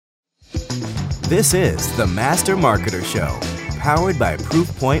This is the Master Marketer Show, powered by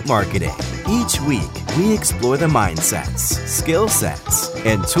Proofpoint Marketing. Each week, we explore the mindsets, skill sets,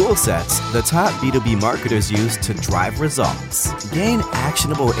 and tool sets the top B2B marketers use to drive results. Gain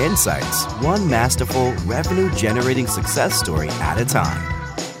actionable insights, one masterful, revenue-generating success story at a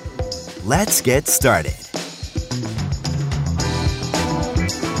time. Let's get started.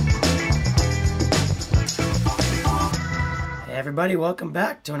 Everybody, welcome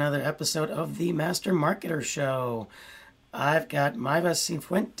back to another episode of the Master Marketer Show. I've got Maiva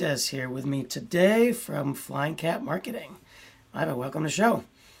Cifuentes here with me today from Flying Cat Marketing. Maiva, welcome to the show.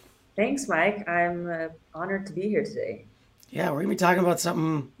 Thanks, Mike. I'm honored to be here today. Yeah, we're going to be talking about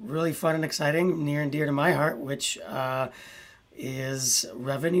something really fun and exciting, near and dear to my heart, which is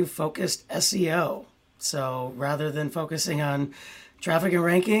revenue-focused SEO. So rather than focusing on traffic and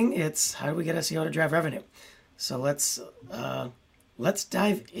ranking, it's how do we get SEO to drive revenue? So let's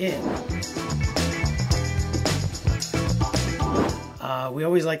dive in. We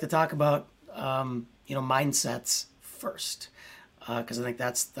always like to talk about mindsets first, because I think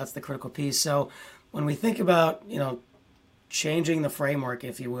that's the critical piece. So when we think about changing the framework,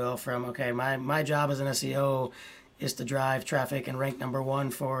 if you will, from okay, my job as an SEO is to drive traffic and rank number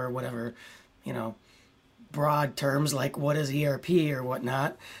one for whatever broad terms like what is ERP or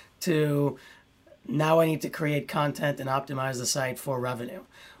whatnot, to now I need to create content and optimize the site for revenue.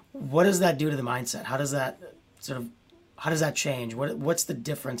 What does that do to the mindset? How does that change? What's the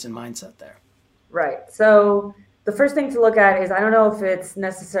difference in mindset there? Right. So the first thing to look at is, I don't know if it's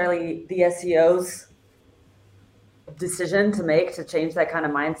necessarily the SEO's decision to make to change that kind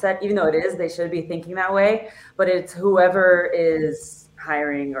of mindset. Even though it is, they should be thinking that way, but it's whoever is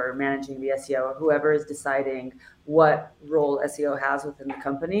hiring or managing the SEO, or whoever is deciding what role SEO has within the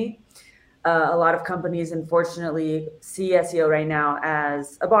company. A lot of companies, unfortunately, see SEO right now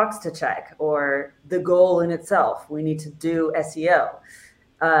as a box to check or the goal in itself. We need to do SEO.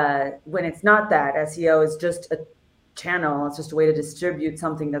 When it's not that, SEO is just a channel. It's just a way to distribute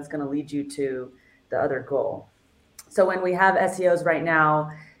something that's going to lead you to the other goal. So when we have SEOs right now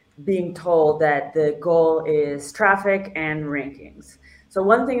being told that the goal is traffic and rankings. So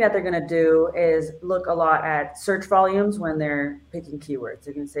one thing that they're going to do is look a lot at search volumes when they're picking keywords.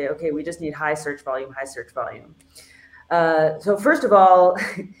 They're going to say, okay, we just need high search volume. So first of all,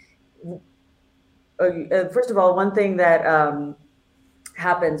 one thing that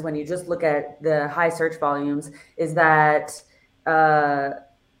happens when you just look at the high search volumes is that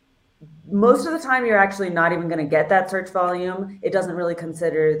most of the time you're actually not even going to get that search volume. It doesn't really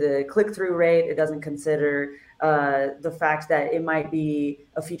consider the click-through rate. It doesn't consider the fact that it might be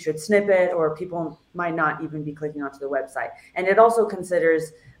a featured snippet or people might not even be clicking onto the website. And it also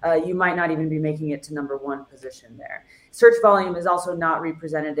considers you might not even be making it to number one position there. Search volume is also not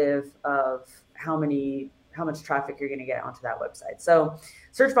representative of how much traffic you're going to get onto that website. So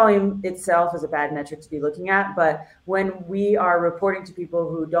search volume itself is a bad metric to be looking at. But when we are reporting to people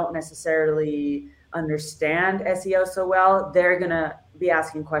who don't necessarily understand SEO so well, they're going to be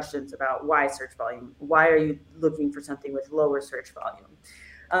asking questions about why search volume. Why are you looking for something with lower search volume?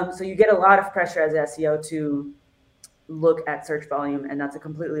 So you get a lot of pressure as SEO to look at search volume, and that's a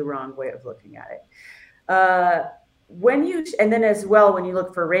completely wrong way of looking at it. And then as well, when you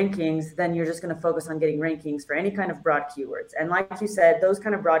look for rankings, then you're just going to focus on getting rankings for any kind of broad keywords. And like you said, those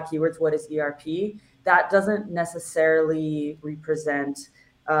kind of broad keywords, what is ERP? That doesn't necessarily represent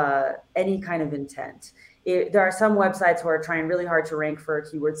any kind of intent. There are some websites who are trying really hard to rank for a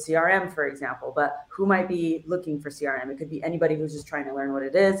keyword CRM, for example, but who might be looking for CRM? It could be anybody who's just trying to learn what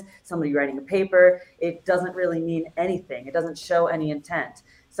it is, somebody writing a paper. It doesn't really mean anything. It doesn't show any intent.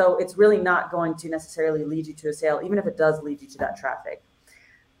 So it's really not going to necessarily lead you to a sale, even if it does lead you to that traffic.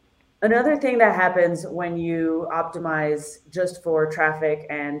 Another thing that happens when you optimize just for traffic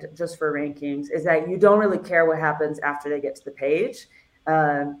and just for rankings is that you don't really care what happens after they get to the page.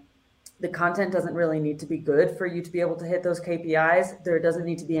 The content doesn't really need to be good for you to be able to hit those KPIs. There doesn't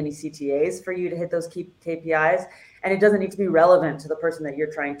need to be any CTAs for you to hit those KPIs, and it doesn't need to be relevant to the person that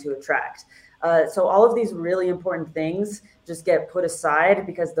you're trying to attract. So all of these really important things just get put aside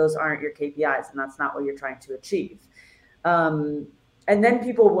because those aren't your KPIs, and that's not what you're trying to achieve. And then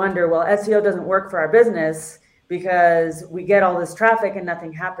people wonder, well, SEO doesn't work for our business because we get all this traffic and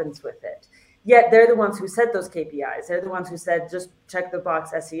nothing happens with it. Yet they're the ones who set those KPIs. They're the ones who said, just check the box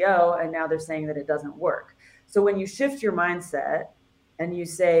SEO, and now they're saying that it doesn't work. So when you shift your mindset and you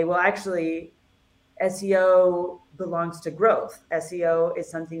say, well, actually, SEO belongs to growth. SEO is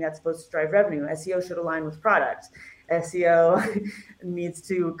something that's supposed to drive revenue. SEO should align with product. SEO needs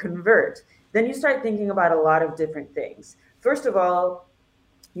to convert. Then you start thinking about a lot of different things. First of all,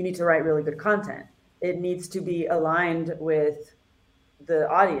 you need to write really good content. It needs to be aligned with the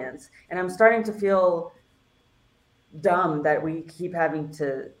audience. And I'm starting to feel dumb that we keep having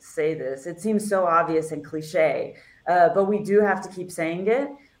to say this. It seems so obvious and cliche, but we do have to keep saying it.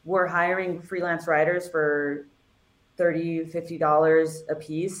 We're hiring freelance writers for $30, $50 a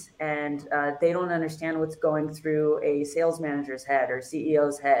piece, and they don't understand what's going through a sales manager's head or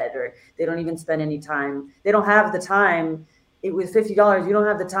CEO's head, or they don't even spend any time. They don't have the time. With $50, you don't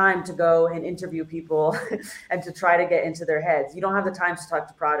have the time to go and interview people and to try to get into their heads. You don't have the time to talk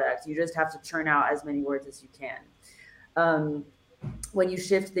to products. You just have to churn out as many words as you can. When you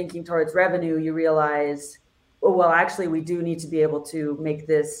shift thinking towards revenue, you realize, oh, well, actually, we do need to be able to make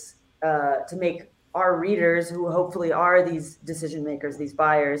this, to make our readers, who hopefully are these decision makers, these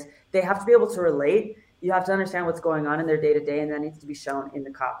buyers, they have to be able to relate. You have to understand what's going on in their day-to-day, and that needs to be shown in the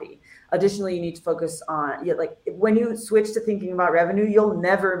copy. Additionally, you need to focus on, like when you switch to thinking about revenue, you'll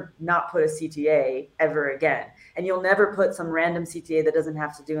never not put a CTA ever again. And you'll never put some random CTA that doesn't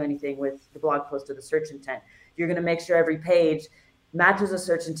have to do anything with the blog post or the search intent. You're going to make sure every page matches a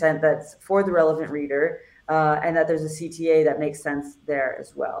search intent that's for the relevant reader, and that there's a CTA that makes sense there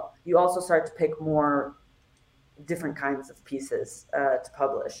as well. You also start to pick more different kinds of pieces to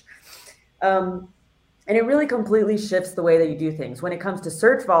publish. And it really completely shifts the way that you do things. When it comes to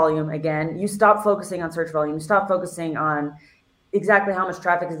search volume, again, you stop focusing on search volume. You stop focusing on exactly how much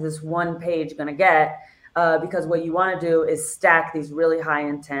traffic is this one page going to get, because what you want to do is stack these really high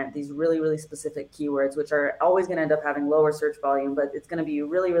intent, these really, really specific keywords, which are always going to end up having lower search volume, but it's going to be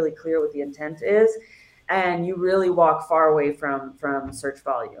really, really clear what the intent is. And you really walk far away from search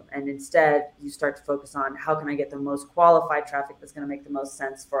volume. And instead, you start to focus on how can I get the most qualified traffic that's going to make the most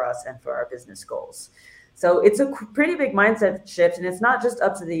sense for us and for our business goals. So it's a pretty big mindset shift. And it's not just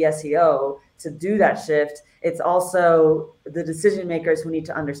up to the SEO to do that shift. It's also the decision makers who need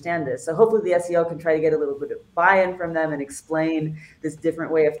to understand this. So hopefully the SEO can try to get a little bit of buy-in from them and explain this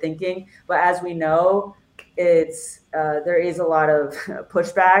different way of thinking. But as we know, it's there is a lot of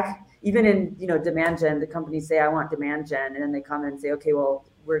pushback. Even in demand gen, the companies say, I want demand gen. And then they come and say, okay, well,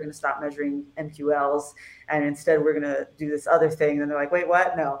 we're going to stop measuring MQLs. And instead we're going to do this other thing. And they're like, wait,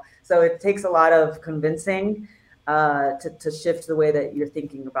 what? No. So it takes a lot of convincing to shift the way that you're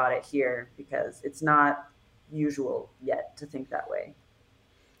thinking about it here, because it's not usual yet to think that way.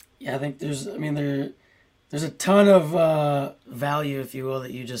 Yeah, I think there's a ton of value, if you will,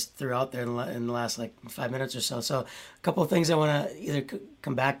 that you just threw out there in the last 5 minutes or so. So a couple of things I want to either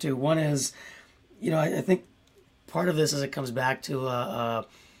come back to. One is, I think part of this is it comes back to,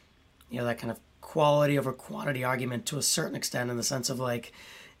 that kind of quality over quantity argument to a certain extent, in the sense of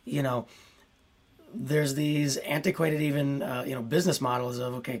there's these antiquated even, business models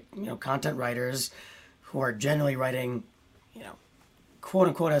of, content writers who are generally writing, quote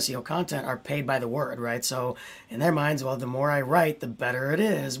unquote SEO content are paid by the word, right? So in their minds, well, the more I write, the better it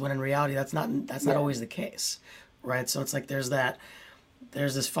is, when in reality, that's not always the case, right? So it's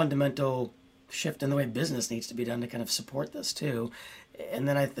there's this fundamental shift in the way business needs to be done to kind of support this too. And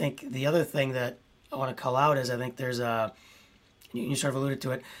then I think the other thing that I want to call out is I think there's you sort of alluded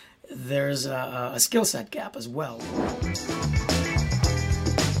to it, there's a skill set gap as well.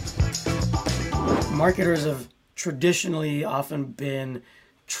 Marketers have traditionally often been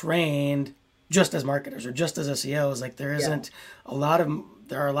trained just as marketers or just as SEOs. There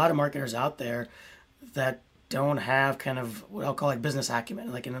are a lot of marketers out there that don't have kind of what I'll call business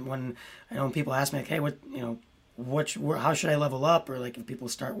acumen. When people ask me hey, how should I level up? Or if people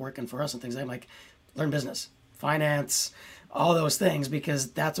start working for us and things, I'm like, learn business, finance, all those things,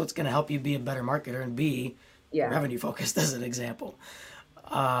 because that's what's going to help you be a better marketer and be revenue focused, as an example.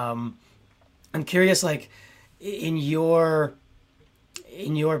 I'm curious, in your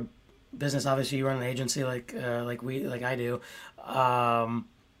business, obviously you run an agency like I do.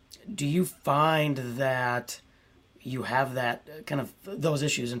 Do you find that you have that kind of those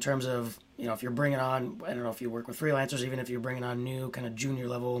issues in terms of, if you're bringing on, I don't know if you work with freelancers, even if you're bringing on new kind of junior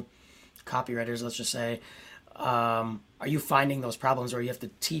level copywriters, let's just say, are you finding those problems, or you have to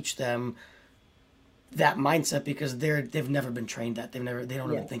teach them that mindset because they've never been trained that they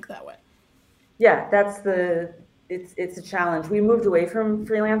don't even think that way? Yeah, it's a challenge. We moved away from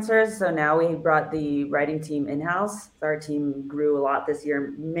freelancers, so now we brought the writing team in-house. Our team grew a lot this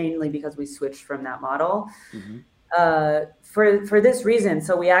year, mainly because we switched from that model. Mm-hmm. For this reason.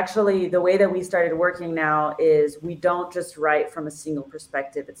 So we actually, the way that we started working now is we don't just write from a single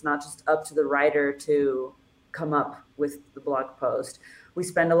perspective. It's not just up to the writer to come up with the blog post. We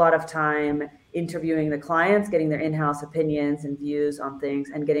spend a lot of time interviewing the clients, getting their in-house opinions and views on things,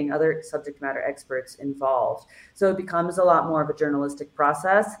 and getting other subject matter experts involved. So it becomes a lot more of a journalistic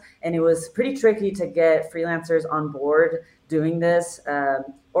process. And it was pretty tricky to get freelancers on board doing this,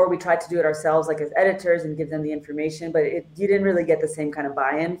 or we tried to do it ourselves, like as editors, and give them the information, but you didn't really get the same kind of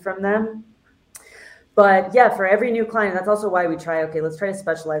buy-in from them. But yeah, for every new client, that's also why we try, okay, let's try to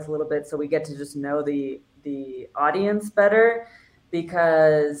specialize a little bit so we get to just know the audience better,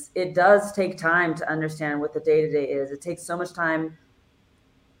 because it does take time to understand what the day-to-day is. It takes so much time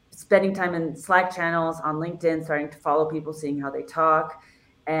spending time in Slack channels, on LinkedIn, starting to follow people, seeing how they talk.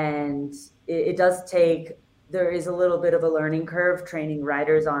 And it does take, there is a little bit of a learning curve training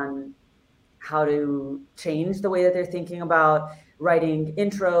writers on how to change the way that they're thinking about writing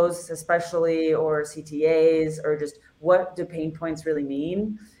intros, especially, or CTAs, or just what do pain points really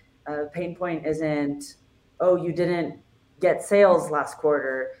mean? Pain point isn't, oh, you didn't get sales last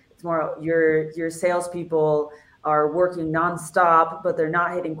quarter. It's more your salespeople are working nonstop, but they're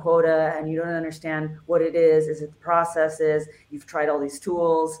not hitting quota, and you don't understand what it is. Is it the processes? You've tried all these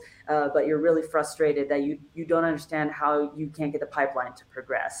tools, but you're really frustrated that you don't understand how you can't get the pipeline to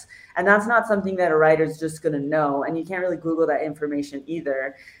progress. And that's not something that a writer's just going to know, and you can't really Google that information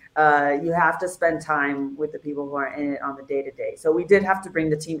either. You have to spend time with the people who are in it on the day-to-day. So we did have to bring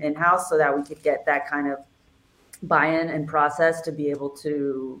the team in-house so that we could get that kind of buy-in and process to be able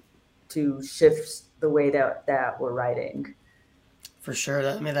to shift the way that we're writing. For sure.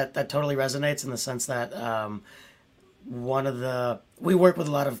 I mean, that totally resonates in the sense that we work with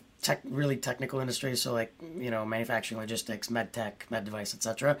a lot of really technical industries. So like, manufacturing, logistics, med tech, med device,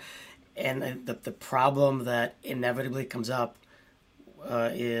 etc. And the problem that inevitably comes up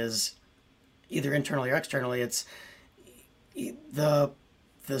is either internally or externally. It's the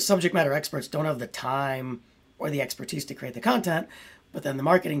subject matter experts don't have the time or the expertise to create the content, but then the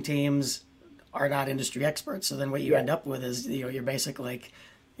marketing teams are not industry experts. So then what you end up with is, you're basically like,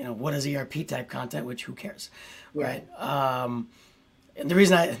 what is ERP type content, which who cares, right? And the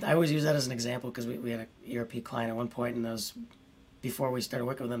reason I always use that as an example, because we had an ERP client at one point, and that was before we started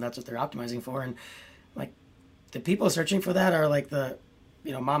working with them, that's what they're optimizing for. And like the people searching for that are like the,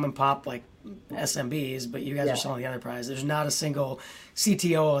 mom and pop, like SMBs, but you guys are selling the enterprise. There's not a single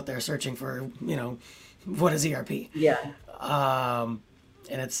CTO out there searching for, what is ERP? Yeah.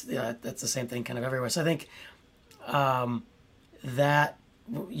 And it's that's the same thing kind of everywhere. So I think that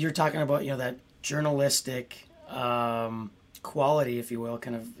you're talking about, that journalistic quality, if you will,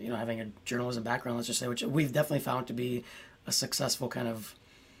 kind of, having a journalism background, let's just say, which we've definitely found to be a successful kind of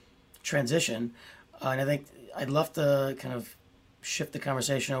transition. And I think I'd love to kind of shift the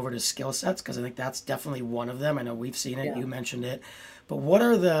conversation over to skill sets, because I think that's definitely one of them. I know we've seen it, you mentioned it, but what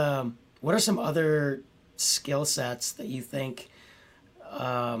are some other skill sets that you think,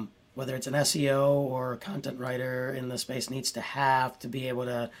 whether it's an SEO or a content writer in the space, needs to have to be able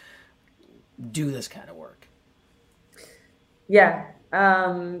to do this kind of work? Yeah.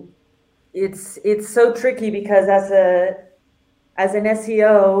 It's so tricky, because as an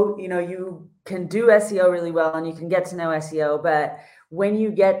SEO, you can do SEO really well and you can get to know SEO, but when you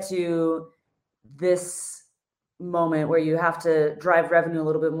get to this moment where you have to drive revenue a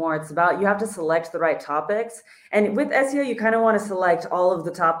little bit more, it's about, you have to select the right topics. And with SEO, you kind of want to select all of the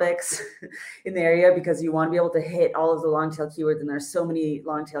topics in the area, because you want to be able to hit all of the long tail keywords, and there's so many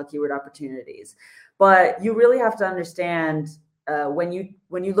long tail keyword opportunities. But you really have to understand when you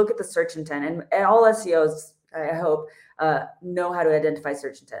look at the search intent, and all SEOs, I hope, know how to identify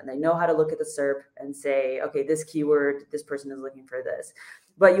search intent. They know how to look at the SERP and say, okay, this keyword, this person is looking for this.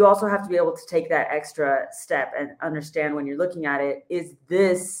 But you also have to be able to take that extra step and understand, when you're looking at it, is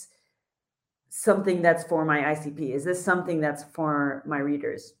this something that's for my ICP? Is this something that's for my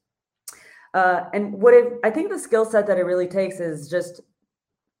readers? And I think the skill set that it really takes is just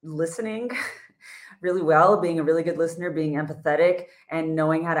listening really well, being a really good listener, being empathetic, and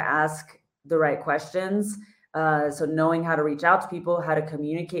knowing how to ask the right questions. So knowing how to reach out to people, how to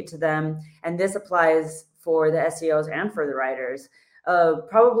communicate to them. And this applies for the SEOs and for the writers,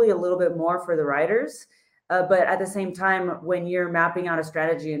 probably a little bit more for the writers. But at the same time, when you're mapping out a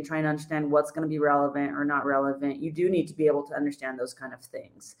strategy and trying to understand what's going to be relevant or not relevant, you do need to be able to understand those kind of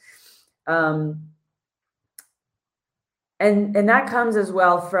things. And that comes as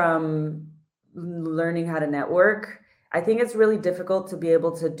well from learning how to network. I think it's really difficult to be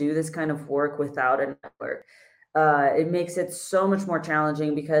able to do this kind of work without a network. It makes it so much more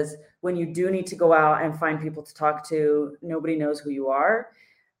challenging, because when you do need to go out and find people to talk to, nobody knows who you are.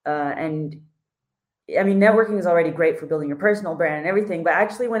 And I mean, networking is already great for building your personal brand and everything, but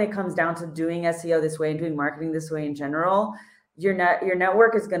actually when it comes down to doing SEO this way and doing marketing this way in general, your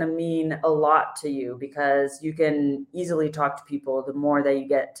network is going to mean a lot to you because you can easily talk to people the more that you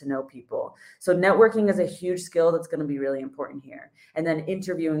get to know people. So networking is a huge skill that's going to be really important here. And then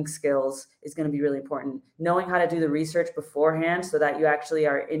interviewing skills is going to be really important. Knowing how to do the research beforehand so that you actually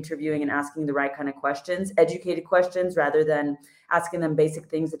are interviewing and asking the right kind of questions, educated questions, rather than asking them basic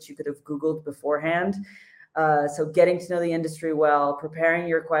things that you could have Googled beforehand. So getting to know the industry well, preparing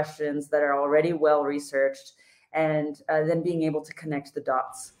your questions that are already well researched, and then being able to connect the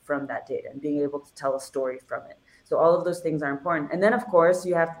dots from that data and being able to tell a story from it. So all of those things are important. And then, of course,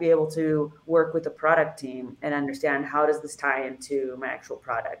 you have to be able to work with the product team and understand, how does this tie into my actual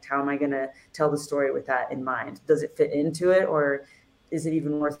product? How am I going to tell the story with that in mind? Does it fit into it, or is it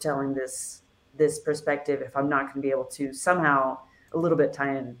even worth telling this perspective if I'm not going to be able to somehow a little bit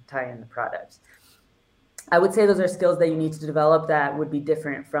tie in the product? I would say those are skills that you need to develop that would be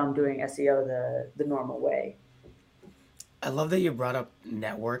different from doing SEO the normal way. I love that you brought up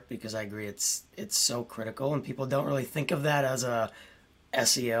network, because I agree it's so critical, and people don't really think of that as a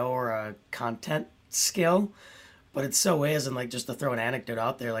SEO or a content skill, but it so is. And like, just to throw an anecdote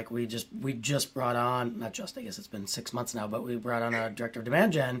out there, like we just brought on, not just, I guess it's been 6 months now, but we brought on a director of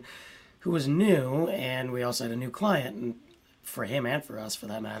demand gen who was new, and we also had a new client, and for him and for us for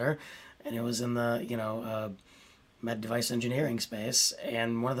that matter, and it was in the med device engineering space.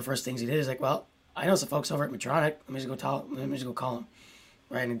 And one of the first things he did is like, well, I know some folks over at Medtronic. Let me just go call them,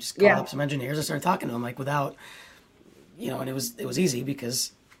 right? And just call up some engineers and started talking to them, like, without, and it was easy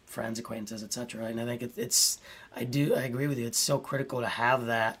because friends, acquaintances, etc. And I think I agree with you. It's so critical to have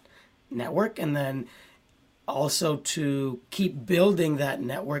that network, and then also to keep building that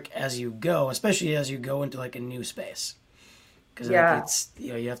network as you go, especially as you go into like a new space. Because it's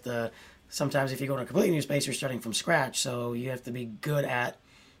you have to. Sometimes if you go in a completely new space, you're starting from scratch, so you have to be good at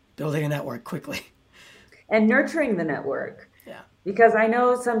building a network quickly and nurturing the network. Yeah, because I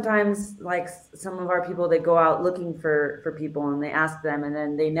know sometimes, like, some of our people, they go out looking for people and they ask them, and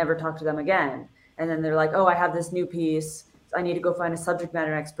then they never talk to them again. And then they're like, oh, I have this new piece, I need to go find a subject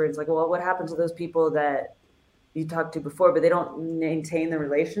matter expert. It's like, well, what happened to those people that you talked to before? But they don't maintain the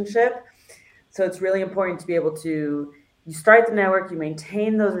relationship. So it's really important to be able to, you start the network, you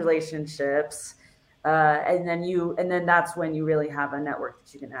maintain those relationships, and then that's when you really have a network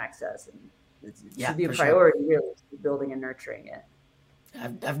that you can access. And it should be a priority, really, to be building and nurturing it.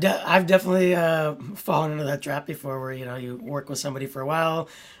 I've definitely fallen into that trap before, where you work with somebody for a while,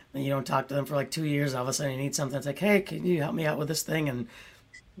 and you don't talk to them for like 2 years, and all of a sudden you need something. It's like, hey, can you help me out with this thing? And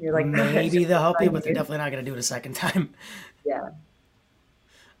you're like, maybe they'll help you, but they're definitely not going to do it a second time.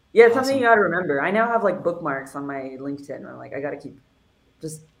 Yeah, it's something you got to remember. I now have like bookmarks on my LinkedIn. I'm like, I got to keep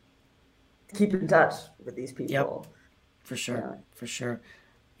in touch with these people. Yep. For sure.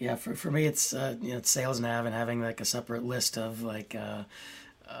 Yeah, for me, it's it's Sales Nav, and having like a separate list of like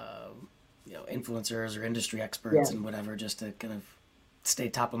influencers or industry experts and whatever, just to kind of stay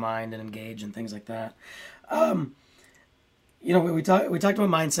top of mind and engage and things like that. We talked about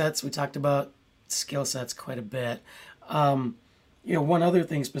mindsets, we talked about skill sets quite a bit. One other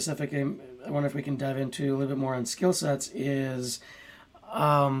thing specifically, I wonder if we can dive into a little bit more on skill sets is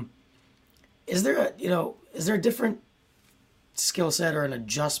there a different skill set or an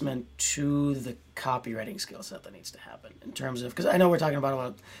adjustment to the copywriting skill set that needs to happen in terms of, because I know we're talking about a lot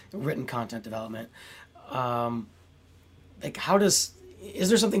of written content development. Is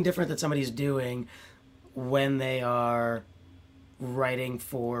there something different that somebody's doing when they are writing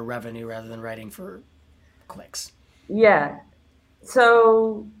for revenue rather than writing for clicks? Yeah.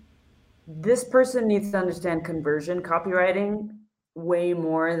 So this person needs to understand conversion copywriting way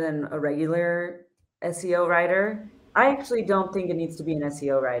more than a regular SEO writer. I actually don't think it needs to be an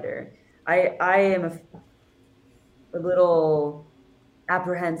SEO writer. I am a little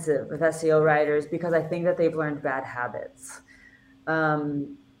apprehensive with SEO writers because I think that they've learned bad habits. I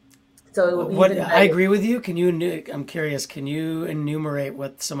agree with you. I'm curious, can you enumerate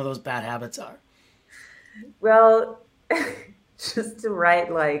what some of those bad habits are? Well, just to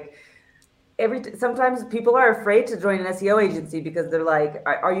write like sometimes people are afraid to join an SEO agency because they're like,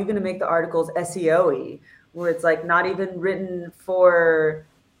 are you going to make the articles SEO-y, where it's like not even written for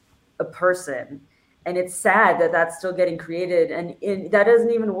a person? And it's sad that that's still getting created, and that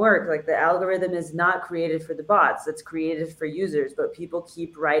doesn't even work. Like, the algorithm is not created for the bots, it's created for users, but people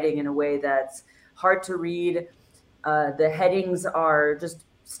keep writing in a way that's hard to read. The headings are just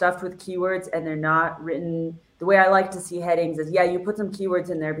stuffed with keywords, and they're not written. The way I like to see headings is, you put some keywords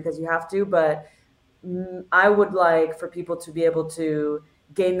in there because you have to, but I would like for people to be able to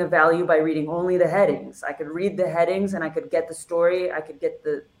gain the value by reading only the headings. I could read the headings and I could get the story. I could get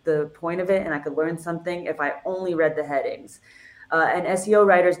the point of it, and I could learn something if I only read the headings. And SEO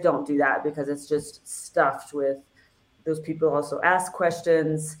writers don't do that because it's just stuffed with those people also ask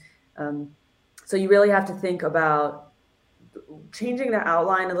questions. So you really have to think about changing the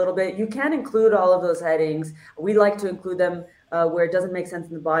outline a little bit. You can include all of those headings. We like to include them where it doesn't make sense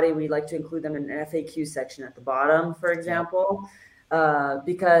in the body. We like to include them in an FAQ section at the bottom, for example,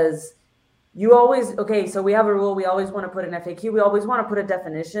 because you always, so we have a rule. We always want to put an FAQ. We always want to put a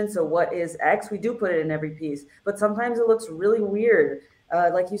definition. So what is X? We do put it in every piece, but sometimes it looks really weird.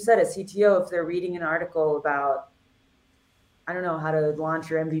 Like you said, a CTO, if they're reading an article about, I don't know, how to launch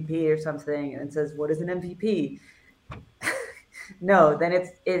your MVP or something, and it says, what is an MVP? No, then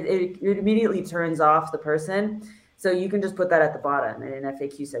it immediately turns off the person. So you can just put that at the bottom in an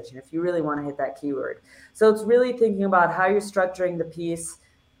FAQ section if you really want to hit that keyword. So it's really thinking about how you're structuring the piece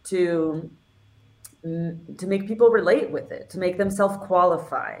to make people relate with it, to make them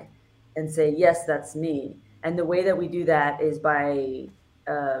self-qualify and say, yes, that's me. And the way that we do that is by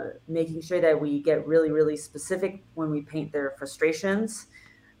making sure that we get really, really specific when we paint their frustrations,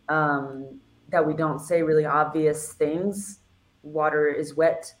 that we don't say really obvious things. Water is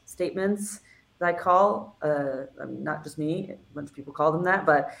wet statements that I call, not just me, a bunch of people call them that,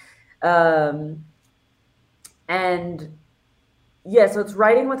 but, and yeah, so it's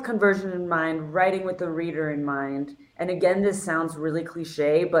writing with conversion in mind, writing with the reader in mind. And again, this sounds really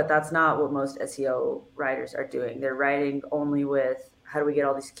cliche, but that's not what most SEO writers are doing. They're writing only with, how do we get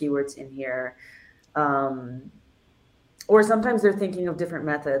all these keywords in here? Or sometimes they're thinking of different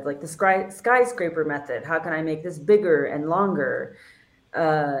methods, like the skyscraper method. How can I make this bigger and longer?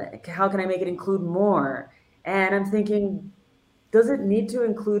 How can I make it include more? And I'm thinking, does it need to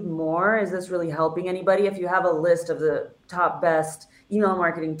include more? Is this really helping anybody? If you have a list of the top best email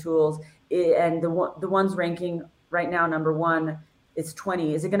marketing tools and the ones ranking right now, number one, it's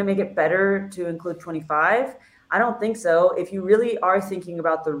 20. Is it going to make it better to include 25? I don't think so. If you really are thinking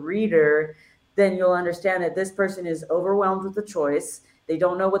about the reader, then you'll understand that this person is overwhelmed with the choice. They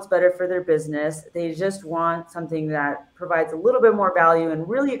don't know what's better for their business. They just want something that provides a little bit more value and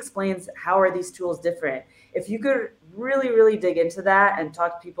really explains how are these tools different. If you could really, really dig into that and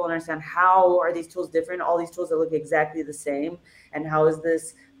talk to people and understand how are these tools different, all these tools that look exactly the same, and how is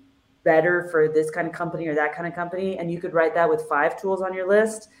this better for this kind of company or that kind of company, and you could write that with 5 tools on your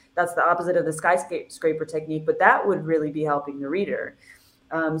list. That's the opposite of the skyscraper technique, but that would really be helping the reader.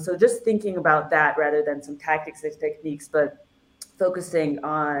 So just thinking about that rather than some tactics and techniques, but focusing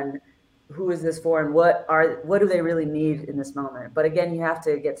on who is this for and what do they really need in this moment. But again, you have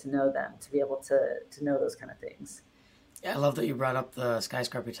to get to know them to be able to know those kind of things. Yeah, I love that you brought up the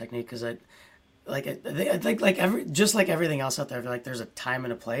skyscraper technique because I think like everything else out there, I feel like there's a time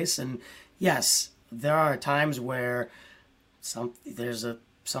and a place. And yes, there are times where there's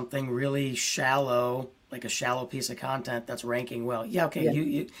something really shallow, like a shallow piece of content that's ranking well. Yeah, okay, yeah.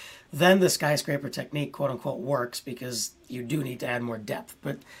 You then the skyscraper technique, quote unquote, works because you do need to add more depth.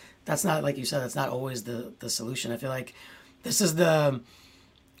 But that's not, like you said, that's not always the solution. I feel like this is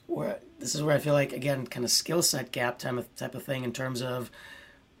where I feel like, again, kind of skill set gap type of thing in terms of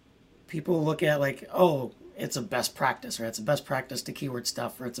people look at like, oh, it's a best practice, or it's a best practice to keyword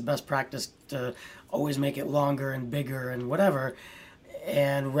stuff, or it's a best practice to always make it longer and bigger and whatever.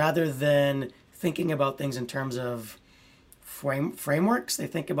 And rather than thinking about things in terms of frameworks, they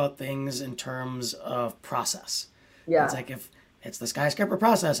think about things in terms of process. Yeah. It's like, if it's the skyscraper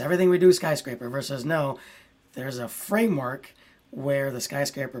process, everything we do is skyscraper, versus no, there's a framework where the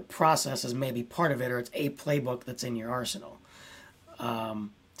skyscraper process is maybe part of it, or it's a playbook that's in your arsenal.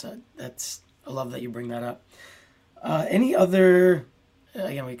 So I love that you bring that up. Any other,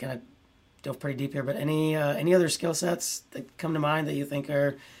 again, we kind of dove pretty deep here, but any other skill sets that come to mind that you think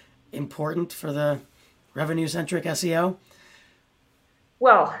are important for the revenue-centric SEO?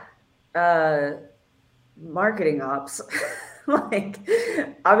 Well, marketing ops. Like,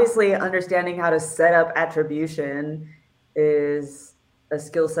 obviously understanding how to set up attribution is a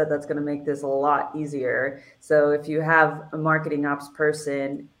skill set that's going to make this a lot easier. So if you have a marketing ops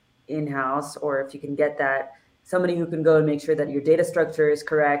person in-house, or if you can get that, somebody who can go and make sure that your data structure is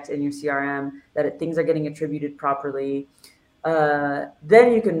correct in your CRM, that things are getting attributed properly,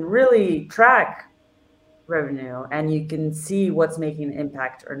 then you can really track revenue and you can see what's making an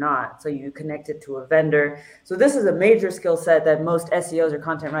impact or not. So you connect it to a vendor. So this is a major skill set that most SEOs or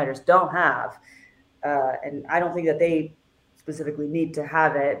content writers don't have. And I don't think that they specifically need to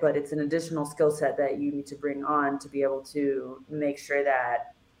have it, but it's an additional skill set that you need to bring on to be able to make sure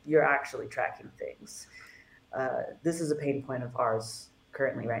that you're actually tracking things. This is a pain point of ours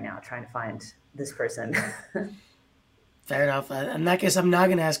currently right now trying to find this person. Fair enough. In that case, I'm not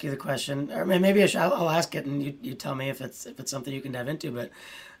going to ask you the question, or maybe I'll ask it, and you tell me if it's something you can dive into. But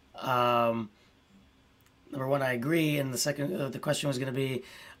number one, I agree, and the second, the question was going to be,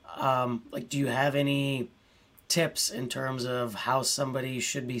 like, do you have any tips in terms of how somebody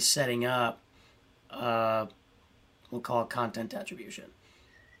should be setting up? We'll call it content attribution.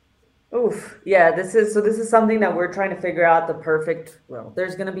 Oof. Yeah, this is something that we're trying to figure out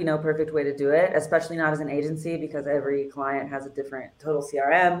there's going to be no perfect way to do it, especially not as an agency, because every client has a different total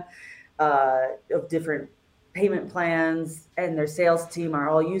CRM, of different payment plans, and their sales team are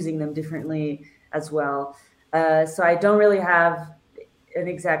all using them differently as well. So I don't really have an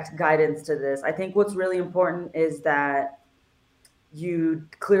exact guidance to this. I think what's really important is that you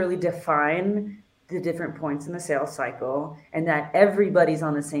clearly define the different points in the sales cycle, and that everybody's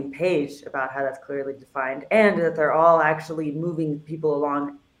on the same page about how that's clearly defined, and that they're all actually moving people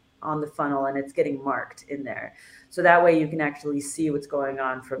along on the funnel and it's getting marked in there. So that way you can actually see what's going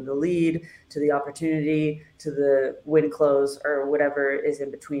on from the lead to the opportunity to the win close or whatever is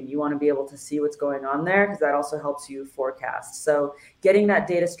in between. You want to be able to see what's going on there, because that also helps you forecast. So getting that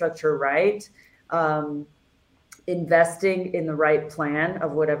data structure right, investing in the right plan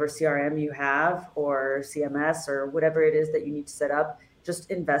of whatever CRM you have or CMS or whatever it is that you need to set up,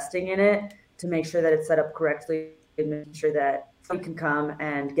 just investing in it to make sure that it's set up correctly and make sure that you can come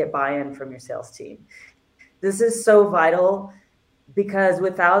and get buy-in from your sales team. This is so vital, because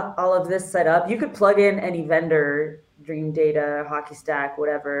without all of this set up, you could plug in any vendor, Dream Data, Hockey Stack,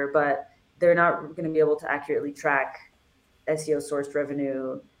 whatever, but they're not going to be able to accurately track SEO sourced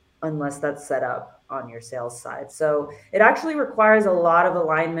revenue unless that's set up on your sales side. So it actually requires a lot of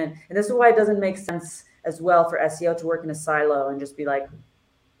alignment. And this is why it doesn't make sense as well for SEO to work in a silo and just be like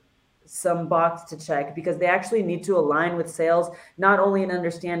some box to check, because they actually need to align with sales, not only in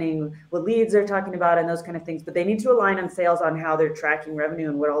understanding what leads they're talking about and those kind of things, but they need to align on sales on how they're tracking revenue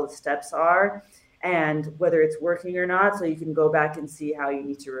and what all the steps are and whether it's working or not. So you can go back and see how you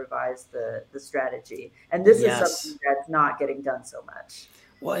need to revise the strategy. And this is something that's not getting done so much.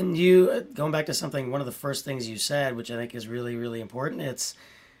 Well, and you, going back to something, one of the first things you said, which I think is really, really important,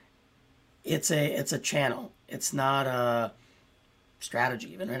 it's a channel. It's not a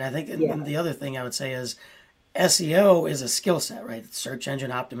strategy even, right? I think and the other thing I would say is SEO is a skill set, right? It's search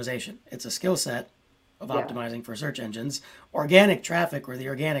engine optimization. It's a skill set of optimizing for search engines. Organic traffic, or the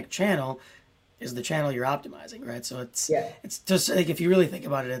organic channel, is the channel you're optimizing, right? So it's just like, if you really think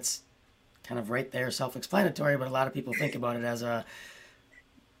about it, it's kind of right there, self-explanatory, but a lot of people think about it as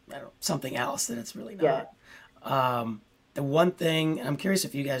something else that it's really not. The one thing, and I'm curious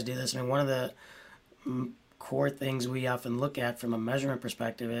if you guys do this, I mean, one of the core things we often look at from a measurement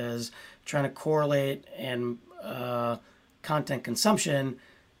perspective is trying to correlate and content consumption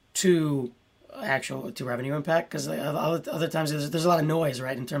to revenue impact, because other times there's a lot of noise,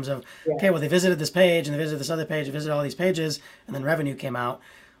 right, in terms of okay, well, they visited this page and they visited this other page, they visited all these pages, and then revenue came out,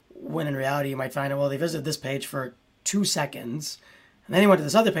 when in reality you might find, well, they visited this page for 2 seconds, and then they went to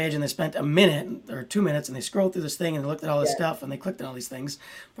this other page and they spent a minute or 2 minutes and they scrolled through this thing and they looked at all this stuff and they clicked on all these things.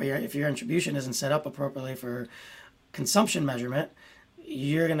 But if your attribution isn't set up appropriately for consumption measurement,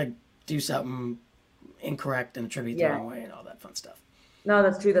 you're going to do something incorrect and attribute the wrong way and all that fun stuff. No,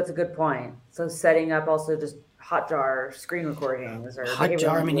 that's true. That's a good point. So setting up also just Hotjar screen recordings or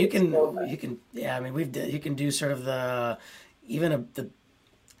Hotjar. I mean, you can do sort of I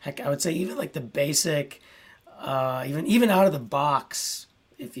would say even like the basic, even out of the box,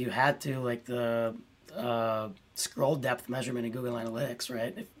 if you had to, like the scroll depth measurement in Google Analytics,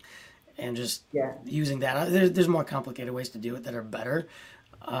 right? And just using that. There's more complicated ways to do it that are better,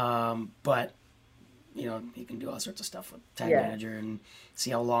 but you can do all sorts of stuff with Tag Manager and see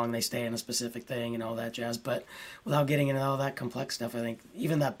how long they stay in a specific thing and all that jazz. But without getting into all that complex stuff, I think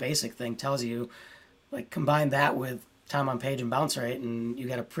even that basic thing tells you, like, combine that with time on page and bounce rate, and you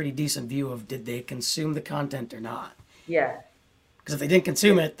got a pretty decent view of did they consume the content or not. Yeah. Because if they didn't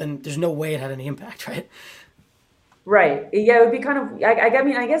consume it, then there's no way it had any impact, right? Right. Yeah, it would be kind of, I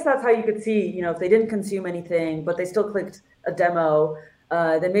mean, I guess that's how you could see, if they didn't consume anything, but they still clicked a demo,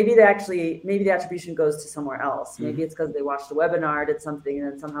 then maybe the attribution goes to somewhere else. Mm-hmm. Maybe it's because they watched a webinar, did something,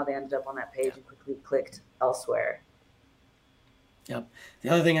 and then somehow they ended up on that page and quickly clicked elsewhere. Yep. The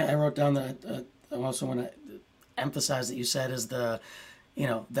other thing I wrote down that I also want to emphasize that you said is the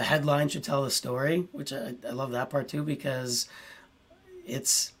headline should tell the story, which I love that part too, because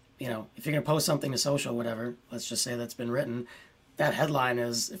it's, if you're going to post something to social, whatever, let's just say that's been written, that headline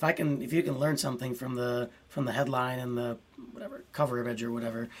is, if you can learn something from the headline and the whatever cover image or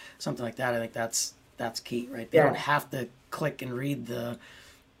whatever, something like that, I think that's key, right? They don't have to click and read the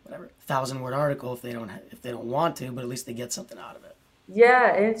whatever 1,000-word article if they don't want to, but at least they get something out of it.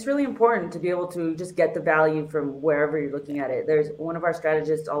 Yeah, and it's really important to be able to just get the value from wherever you're looking at it. There's one of our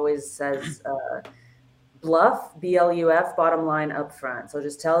strategists always says, BLUF, BLUF, bottom line up front. So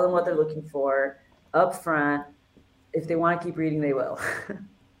just tell them what they're looking for up front. If they want to keep reading, they will.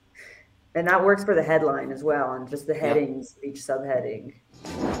 And that works for the headline as well, and just the headings, each subheading.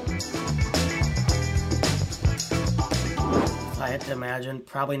 I had to imagine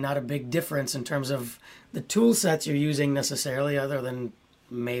probably not a big difference in terms of the tool sets you're using necessarily, other than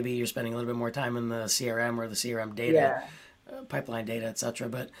maybe you're spending a little bit more time in the CRM or the CRM data, pipeline data, etc.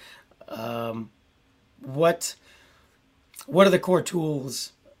 But what are the core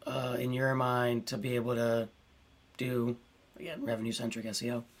tools in your mind to be able to do, again, revenue-centric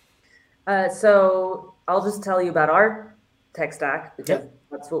SEO? So I'll just tell you about our tech stack, because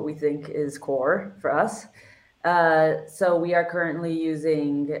that's what we think is core for us. So we are currently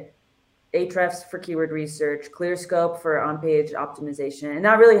using Ahrefs for keyword research, ClearScope for on-page optimization. And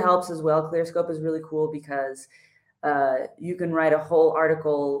that really helps as well. ClearScope is really cool because you can write a whole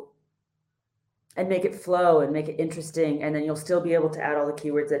article and make it flow and make it interesting. And then you'll still be able to add all the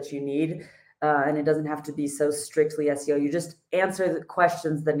keywords that you need. And it doesn't have to be so strictly SEO. You just answer the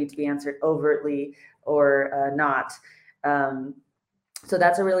questions that need to be answered overtly or not. So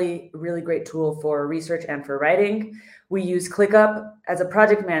that's a really, really great tool for research and for writing. We use ClickUp as a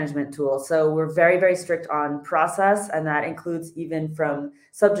project management tool. So we're very, very strict on process, and that includes even from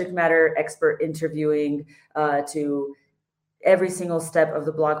subject matter expert interviewing to every single step of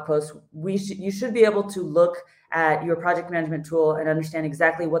the blog post. You should be able to look at your project management tool and understand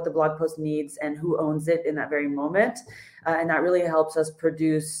exactly what the blog post needs and who owns it in that very moment. And that really helps us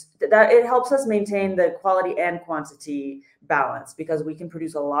it helps us maintain the quality and quantity balance, because we can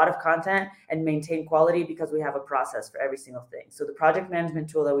produce a lot of content and maintain quality because we have a process for every single thing. So the project management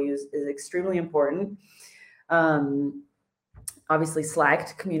tool that we use is extremely important. Obviously Slack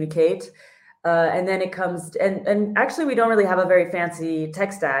to communicate. And then it comes and actually we don't really have a very fancy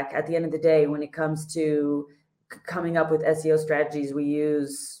tech stack at the end of the day. When it comes to coming up with SEO strategies, we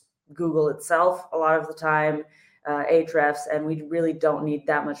use Google itself a lot of the time, Ahrefs, and we really don't need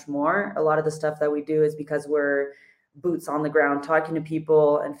that much more. A lot of the stuff that we do is because we're boots on the ground, talking to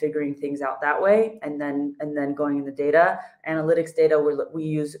people and figuring things out that way, and then going in the data. Analytics data, we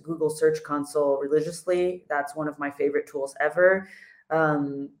use Google Search Console religiously. That's one of my favorite tools ever.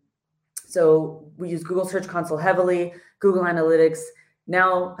 So we use Google Search Console heavily, Google Analytics.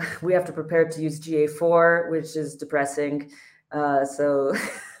 Now we have to prepare to use GA4, which is depressing. So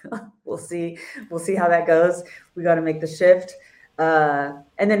we'll see how that goes. We got to make the shift.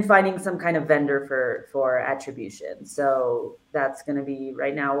 And then finding some kind of vendor for attribution. So that's going to be,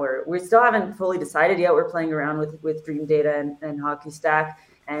 right now we still haven't fully decided yet. We're playing around with Dream Data and Hockey Stack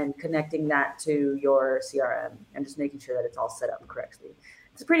and connecting that to your CRM and just making sure that it's all set up correctly.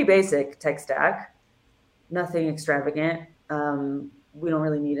 It's a pretty basic tech stack, nothing extravagant. We don't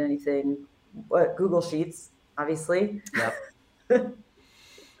really need anything but Google Sheets, obviously. Yep.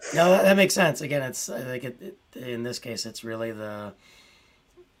 No, that makes sense. Again, I think in this case, it's really the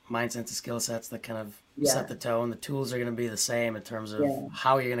mindsets and skill sets that kind of set the tone. The tools are going to be the same in terms of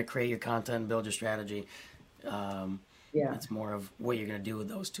how you're going to create your content and build your strategy. It's more of what you're going to do with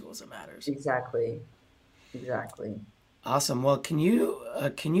those tools that matters. Exactly. Awesome. Well, can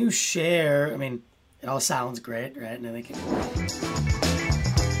you share? I mean, it all sounds great, right? And I think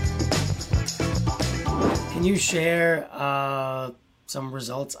can you share some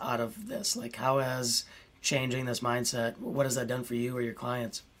results out of this? Like, how has changing this mindset, what has that done for you or your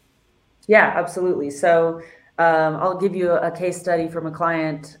clients? Yeah, absolutely. So I'll give you a case study from a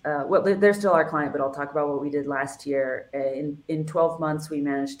client. Well, they're still our client, but I'll talk about what we did last year. In 12 months, we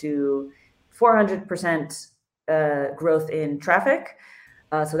managed to 400% growth in traffic.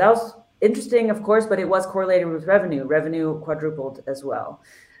 So that was interesting, of course, but it was correlated with revenue. Revenue quadrupled as well.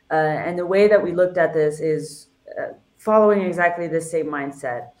 And the way that we looked at this is following exactly the same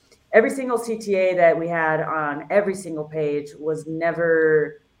mindset. Every single CTA that we had on every single page was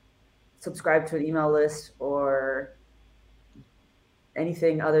never subscribed to an email list or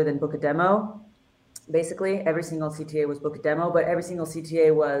anything other than book a demo. Basically, every single CTA was book a demo, but every single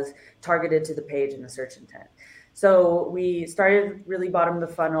CTA was targeted to the page and the search intent. So we started really bottom of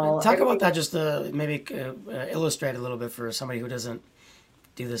the funnel. Talk about that just to maybe illustrate a little bit for somebody who doesn't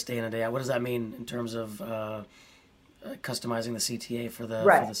do this day in and day out. What does that mean in terms of customizing the CTA for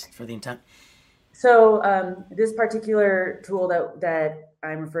the intent? So this particular tool that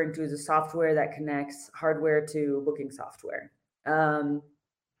I'm referring to is a software that connects hardware to booking software.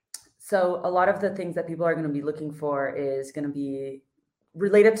 So a lot of the things that people are going to be looking for is going to be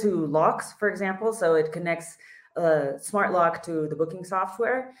related to locks, for example. So it connects a smart lock to the booking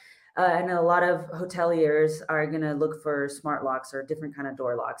software. And a lot of hoteliers are going to look for smart locks or different kind of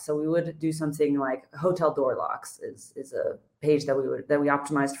door locks. So we would do something like hotel door locks is a page that we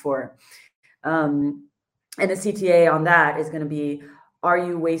optimized for. And the CTA on that is going to be, are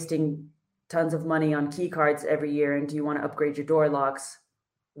you wasting tons of money on key cards every year? And do you want to upgrade your door locks?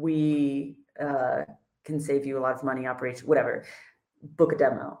 We can save you a lot of money, operation, whatever. Book a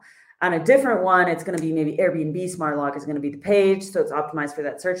demo. On a different one, it's going to be maybe Airbnb Smart Lock is going to be the page. So it's optimized for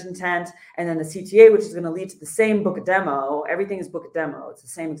that search intent. And then the CTA, which is going to lead to the same book a demo. Everything is book a demo. It's the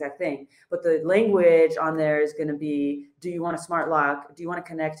same exact thing. But the language on there is going to be, do you want a smart lock? Do you want to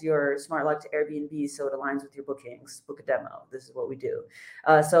connect your smart lock to Airbnb so it aligns with your bookings? Book a demo. This is what we do.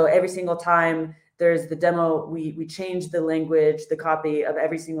 So every single time there's the demo, we change the language, the copy of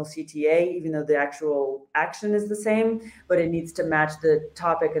every single CTA, even though the actual action is the same, but it needs to match the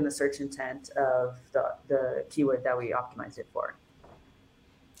topic and the search intent of the keyword that we optimized it for.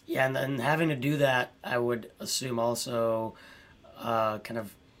 Yeah, and then having to do that, I would assume also kind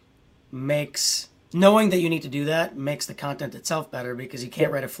of makes, knowing that you need to do that makes the content itself better, because you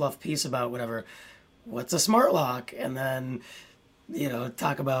can't write a fluff piece about what's a smart lock, and then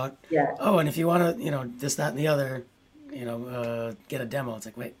talk about, oh, and if you want to, this, that, and the other, get a demo. It's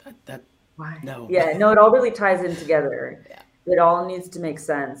like, wait, why? No. Yeah, no, it all really ties in together. Yeah. It all needs to make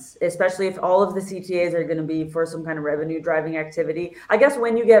sense, especially if all of the CTAs are going to be for some kind of revenue driving activity. I guess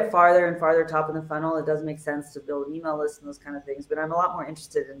when you get farther and farther top of the funnel, it does make sense to build email lists and those kind of things. But I'm a lot more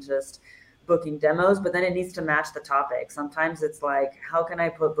interested in just booking demos, but then it needs to match the topic. Sometimes it's like, how can I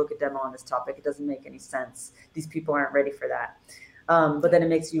book a demo on this topic? It doesn't make any sense. These people aren't ready for that. But then it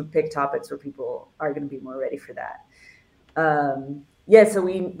makes you pick topics where people are going to be more ready for that. So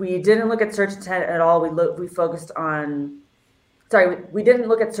we didn't look at search intent at all. We focused on, we didn't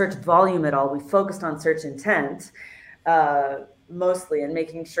look at search volume at all. We focused on search intent mostly, and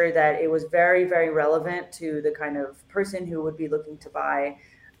making sure that it was very, very relevant to the kind of person who would be looking to buy.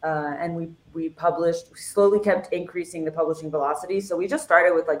 And we slowly kept increasing the publishing velocity. So we just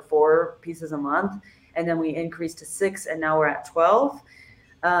started with like 4 pieces a month, and then we increased to 6, and now we're at 12.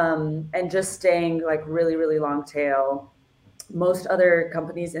 And just staying like really, really long tail. Most other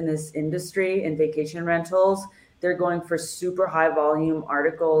companies in this industry, in vacation rentals, they're going for super high volume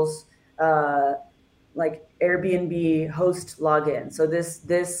articles, like Airbnb host login. So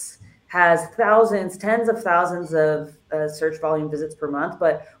this has thousands, tens of thousands of search volume visits per month.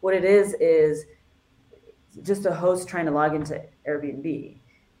 But what it is just a host trying to log into Airbnb.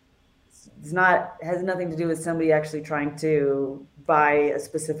 Has nothing to do with somebody actually trying to buy a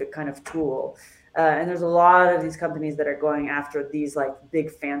specific kind of tool. And there's a lot of these companies that are going after these like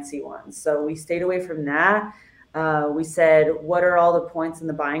big fancy ones. So we stayed away from that. We said, what are all the points in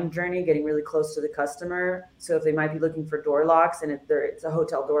the buying journey, getting really close to the customer? So if they might be looking for door locks, and if it's a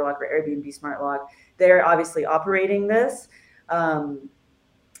hotel door lock or Airbnb smart lock, they're obviously operating this.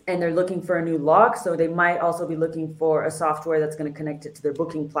 And they're looking for a new lock. So they might also be looking for a software that's going to connect it to their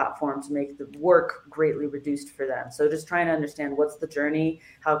booking platform to make the work greatly reduced for them. So just trying to understand what's the journey,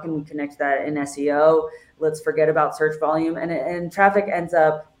 how can we connect that in SEO? Let's forget about search volume. And traffic ends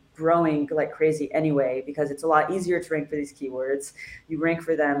up growing like crazy anyway, because it's a lot easier to rank for these keywords. You rank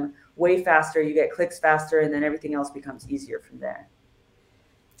for them way faster, you get clicks faster, and then everything else becomes easier from there.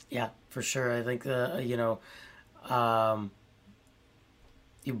 Yeah, for sure. I think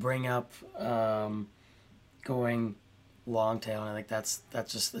you bring up going long tail, and I think that's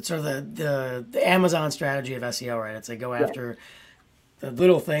sort of the Amazon strategy of SEO, right? It's like go after the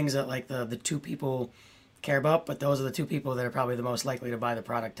little things that like the 2 people care about, but those are the 2 people that are probably the most likely to buy the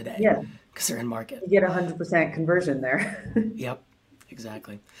product today. Yeah, because they're in market. You get 100% conversion there. Yep,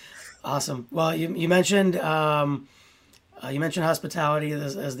 exactly. Awesome. Well, you mentioned hospitality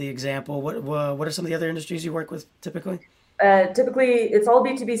as the example. What are some of the other industries you work with typically? Typically, it's all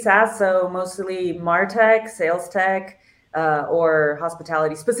B2B SaaS, so mostly MarTech, sales tech, or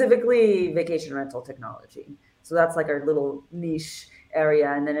hospitality, specifically vacation rental technology. So that's like our little niche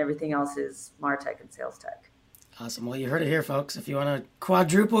area, and then everything else is MarTech and sales tech. Awesome. Well, you heard it here, folks. If you want to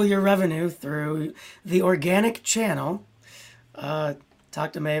quadruple your revenue through the organic channel,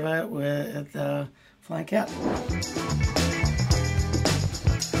 talk to Maeva with Flying Cat.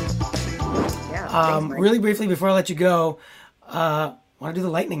 Really briefly before I let you go, want to do the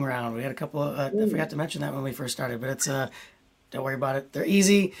lightning round. We had a couple of, I forgot to mention that when we first started, but it's, don't worry about it. They're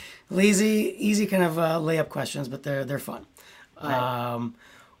easy kind of layup questions, but they're fun. Right.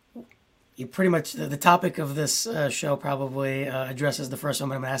 you pretty much, the topic of this show probably addresses the first one,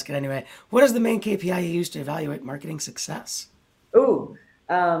 but I'm going to ask it anyway. What is the main KPI you use to evaluate marketing success? Ooh,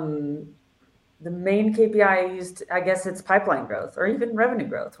 the main KPI I used, I guess it's pipeline growth or even revenue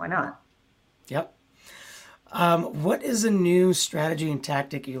growth. Why not? Yep. What is a new strategy and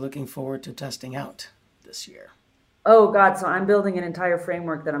tactic you're looking forward to testing out this year? Oh God, so I'm building an entire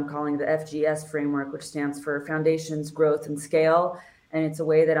framework that I'm calling the FGS framework, which stands for Foundations, Growth, and Scale. And it's a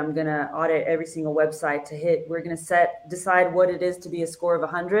way that I'm going to audit every single website to hit. We're going to decide what it is to be a score of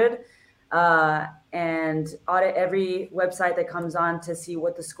 100, and audit every website that comes on to see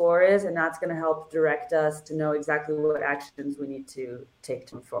what the score is. And that's going to help direct us to know exactly what actions we need to take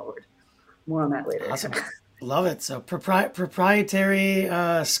to move forward. More on that later. Awesome. Love it. So proprietary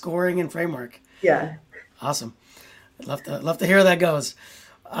scoring and framework. Yeah. Awesome. I'd love to hear how that goes.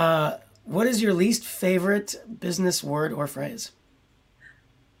 What is your least favorite business word or phrase?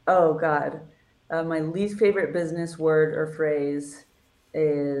 Oh God. My least favorite business word or phrase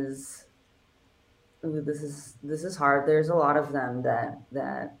is, this is hard. There's a lot of them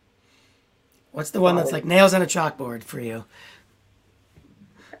that. What's the one that's like nails on a chalkboard for you?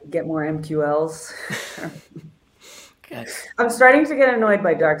 Get more MQLs. Okay. I'm starting to get annoyed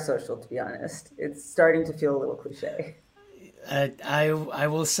by dark social, to be honest. It's starting to feel a little cliche. I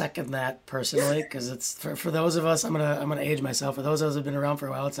will second that personally, because it's for those of us. I'm gonna age myself. For those of us who've been around for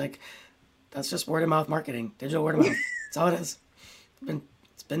a while, it's like that's just word of mouth marketing, digital word of mouth. That's all it is.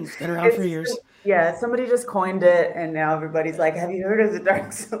 It's been around for years. Yeah, somebody just coined it, and now everybody's like, "Have you heard of the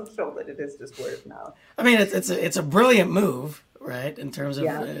dark social?" But it is just word of mouth. I mean, it's a brilliant move, right? In terms of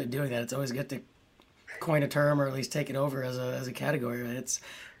doing that, it's always good to coin a term or at least take it over as a category. Right? It's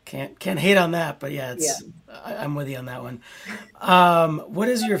can't hate on that, but yeah, I'm with you on that one. What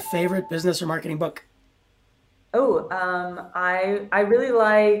is your favorite business or marketing book? Oh, I really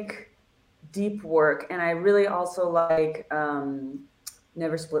like Deep Work, and I really also like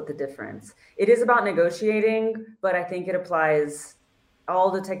Never Split the Difference. It is about negotiating, but I think it applies. All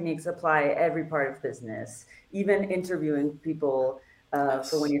the techniques apply every part of business, even interviewing people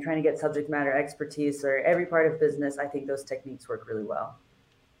for when you're trying to get subject matter expertise or every part of business. I think those techniques work really well.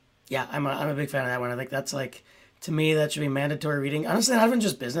 Yeah, I'm a big fan of that one. I think that's like, to me, that should be mandatory reading. Honestly, not even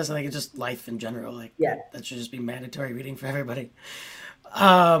just business. I think it's just life in general. Like, that should just be mandatory reading for everybody.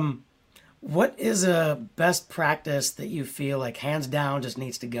 What is a best practice that you feel like hands down just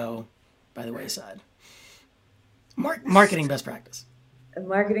needs to go by the wayside? Marketing best practice. A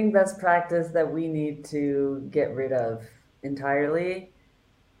marketing best practice that we need to get rid of entirely.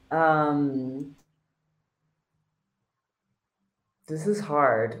 This is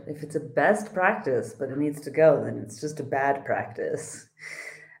hard. If it's a best practice, but it needs to go, then it's just a bad practice.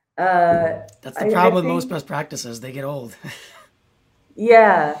 That's the problem with most best practices. They get old.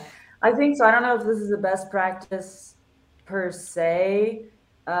 Yeah, I think so. I don't know if this is a best practice per se.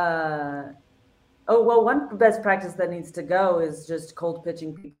 One best practice that needs to go is just cold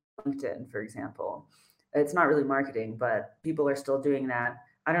pitching people on LinkedIn, for example. It's not really marketing, but people are still doing that.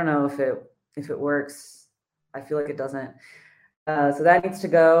 I don't know if it works. I feel like it doesn't. So that needs to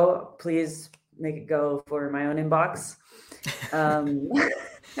go. Please make it go for my own inbox.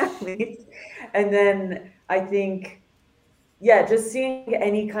 Please. And then I think, just seeing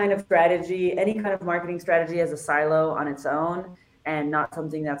any kind of strategy, any kind of marketing strategy as a silo on its own and not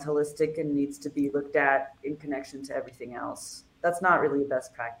something that's holistic and needs to be looked at in connection to everything else. That's not really a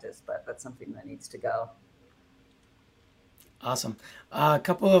best practice, but that's something that needs to go. Awesome. A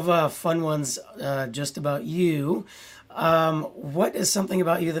couple of fun ones just about you. What is something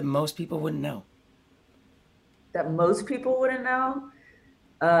about you that most people wouldn't know? That most people wouldn't know?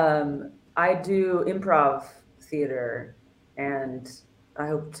 I do improv theater, and I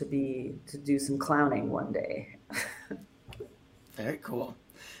hope to do some clowning one day. Very cool.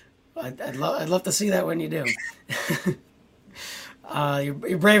 I'd love to see that when you do.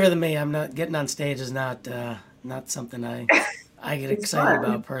 You're braver than me. I'm not getting on stage is not something I get excited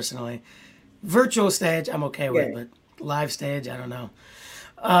about personally. Virtual stage I'm okay with, but live stage I don't know.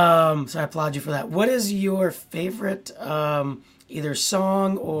 So I applaud you for that. What is your favorite either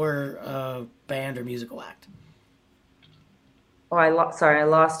song or band or musical act? Oh, I lost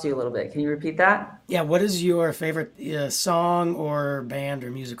you a little bit. Can you repeat that? Yeah, what is your favorite song or band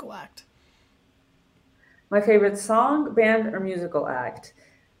or musical act? My favorite song, band, or musical act.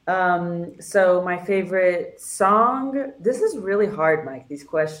 So my favorite song, this is really hard, Mike, these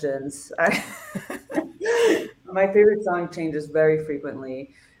questions. My favorite song changes very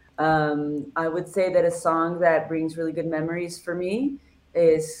frequently. I would say that a song that brings really good memories for me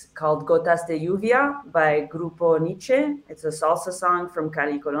is called Gotas de Lluvia by Grupo Nietzsche. It's a salsa song from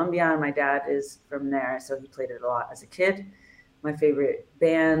Cali, Colombia, and my dad is from there, so he played it a lot as a kid. My favorite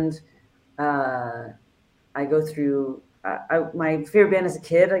band, my favorite band as a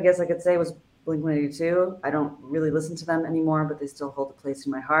kid, I guess I could say, was Blink-182. I don't really listen to them anymore, but they still hold a place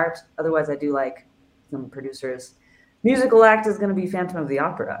in my heart. Otherwise, I do like some producers. Musical act is going to be Phantom of the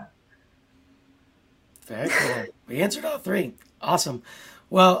Opera. Very cool. We answered all three. Awesome.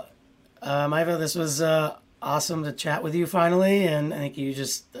 Well, Iva, this was awesome to chat with you finally, and I think you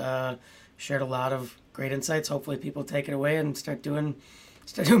just shared a lot of great insights. Hopefully people take it away and start doing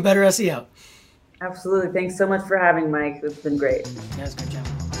better SEO. Absolutely. Thanks so much for having me, Mike. It's been great. Yeah, it's a good job.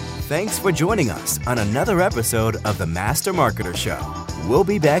 Thanks for joining us on another episode of the Master Marketer Show. We'll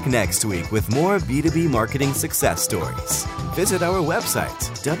be back next week with more B2B marketing success stories. Visit our website,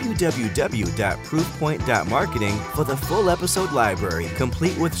 www.proofpoint.marketing, for the full episode library,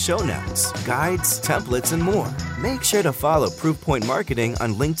 complete with show notes, guides, templates, and more. Make sure to follow Proofpoint Marketing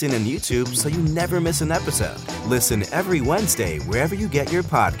on LinkedIn and YouTube so you never miss an episode. Listen every Wednesday wherever you get your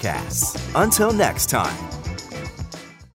podcasts. Until next time.